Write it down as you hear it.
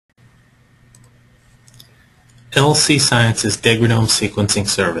LC Science's Degradome sequencing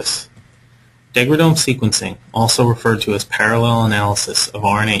service. Degradome sequencing, also referred to as parallel analysis of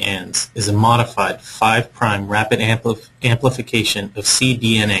RNA ends, is a modified 5' rapid amplification of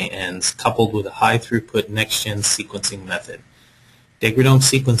cDNA ends coupled with a high-throughput next-gen sequencing method. Degradome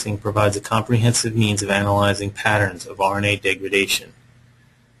sequencing provides a comprehensive means of analyzing patterns of RNA degradation.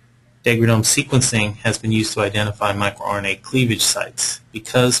 Degradome sequencing has been used to identify microRNA cleavage sites.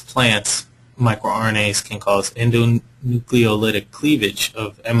 Because plants' microRNAs can cause endonucleolytic cleavage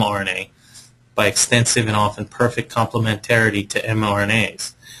of mRNA by extensive and often perfect complementarity to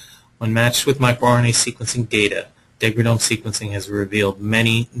mRNAs. When matched with microRNA sequencing data, degradome sequencing has revealed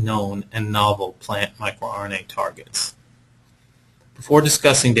many known and novel plant microRNA targets. Before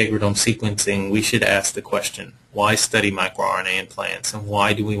discussing degradome sequencing, we should ask the question, why study microRNA in plants, and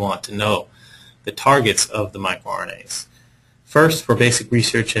why do we want to know the targets of the microRNAs? First, for basic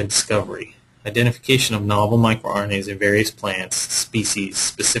research and discovery. Identification of novel microRNAs in various plants, species,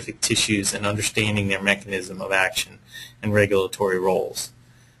 specific tissues, and understanding their mechanism of action and regulatory roles.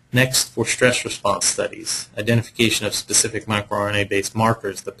 Next, for stress response studies. Identification of specific microRNA-based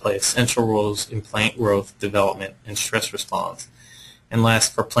markers that play essential roles in plant growth, development, and stress response. And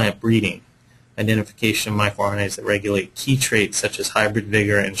last, for plant breeding. Identification of microRNAs that regulate key traits such as hybrid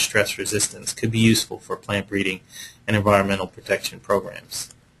vigor and stress resistance could be useful for plant breeding and environmental protection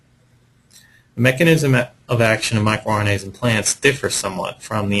programs. The mechanism of action of microRNAs in plants differs somewhat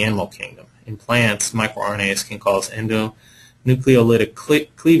from the animal kingdom. In plants, microRNAs can cause endonucleolytic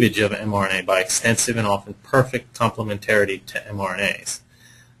cleavage of mRNA by extensive and often perfect complementarity to mRNAs.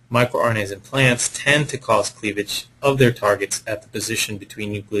 MicroRNAs in plants tend to cause cleavage of their targets at the position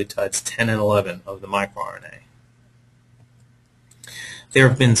between nucleotides 10 and 11 of the microRNA. There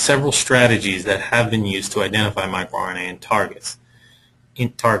have been several strategies that have been used to identify microRNA targets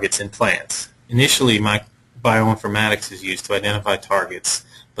in plants. Initially, bioinformatics is used to identify targets,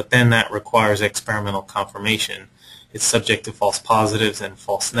 but then that requires experimental confirmation. It's subject to false positives and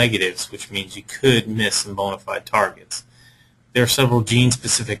false negatives, which means you could miss some bona fide targets. There are several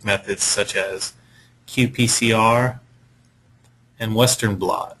gene-specific methods such as qPCR and Western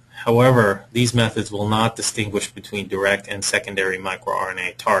blot. However, these methods will not distinguish between direct and secondary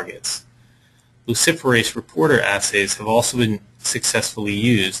microRNA targets. Luciferase reporter assays have also been successfully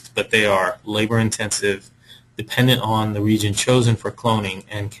used, but they are labor-intensive, dependent on the region chosen for cloning,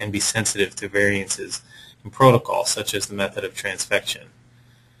 and can be sensitive to variances in protocol, such as the method of transfection.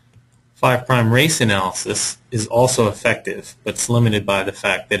 5' race analysis is also effective, but it's limited by the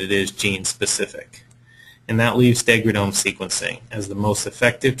fact that it is gene-specific. And that leaves degradome sequencing as the most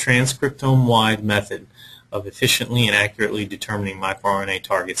effective transcriptome-wide method of efficiently and accurately determining microRNA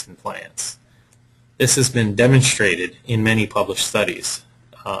targets in plants. This has been demonstrated in many published studies,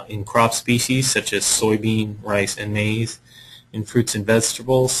 in crop species such as soybean, rice, and maize, in fruits and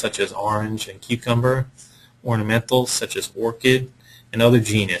vegetables such as orange and cucumber, ornamentals such as orchid, and other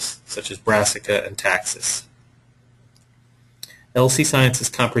genus such as Brassica and Taxus. LC Science's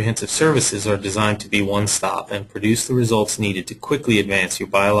comprehensive services are designed to be one-stop and produce the results needed to quickly advance your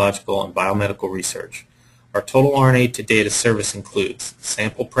biological and biomedical research. Our total RNA to data service includes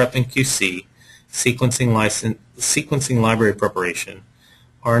sample prep and QC, sequencing library preparation,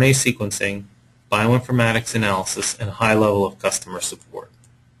 RNA sequencing, bioinformatics analysis, and a high level of customer support.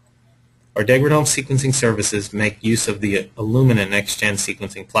 Our degradome sequencing services make use of the Illumina next-gen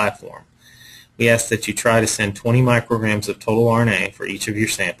sequencing platform. We ask that you try to send 20 micrograms of total RNA for each of your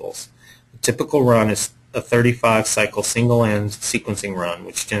samples. The typical run is a 35-cycle single-end sequencing run,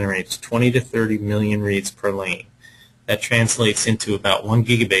 which generates 20 to 30 million reads per lane. That translates into about 1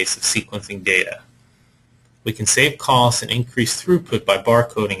 gigabase of sequencing data. We can save costs and increase throughput by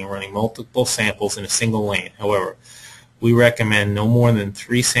barcoding and running multiple samples in a single lane. However, we recommend no more than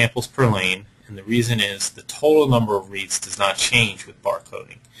 3 samples per lane, and the reason is the total number of reads does not change with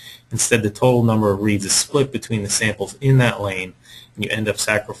barcoding. Instead, the total number of reads is split between the samples in that lane, and you end up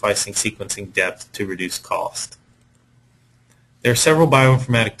sacrificing sequencing depth to reduce cost. There are several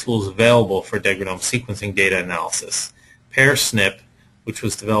bioinformatic tools available for degradome sequencing data analysis. PairSNP, which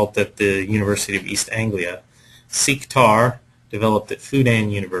was developed at the University of East Anglia, SeqTAR, developed at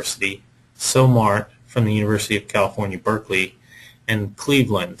Fudan University, SOMART from the University of California, Berkeley, and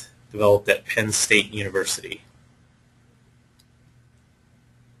Cleaveland, developed at Penn State University.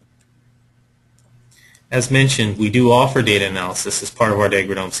 As mentioned, we do offer data analysis as part of our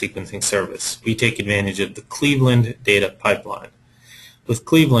degradome sequencing service. We take advantage of the Cleveland data pipeline. With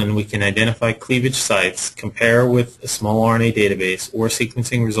Cleveland, we can identify cleavage sites, compare with a small RNA database or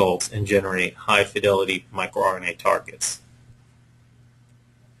sequencing results, and generate high-fidelity microRNA targets.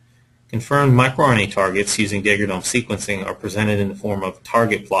 Confirmed microRNA targets using degradome sequencing are presented in the form of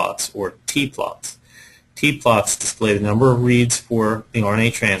target plots, or T-plots. T-plots display the number of reads for the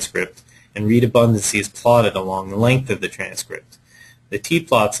RNA transcript, and read abundancy is plotted along the length of the transcript. The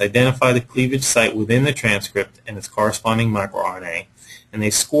T-plots identify the cleavage site within the transcript and its corresponding microRNA, and they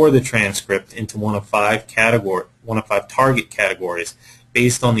score the transcript into one of five target categories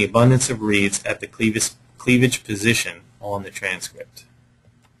based on the abundance of reads at the cleavage position on the transcript.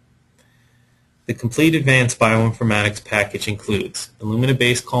 The complete advanced bioinformatics package includes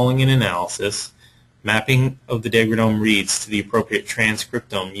Illumina-based calling and analysis, mapping of the degradome reads to the appropriate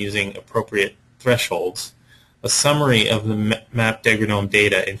transcriptome using appropriate thresholds, a summary of the mapped degradome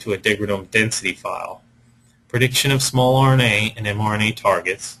data into a degradome density file, prediction of small RNA and mRNA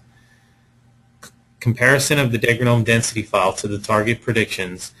targets, comparison of the degradome density file to the target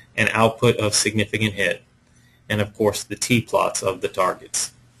predictions, and output of significant hit, and of course the T-plots of the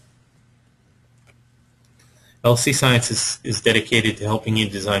targets. LC Science is dedicated to helping you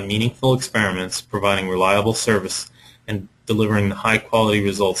design meaningful experiments, providing reliable service, and delivering the high-quality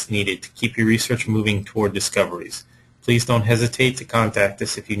results needed to keep your research moving toward discoveries. Please don't hesitate to contact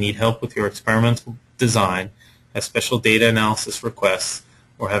us if you need help with your experimental design, have special data analysis requests,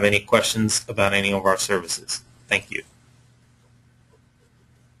 or have any questions about any of our services. Thank you.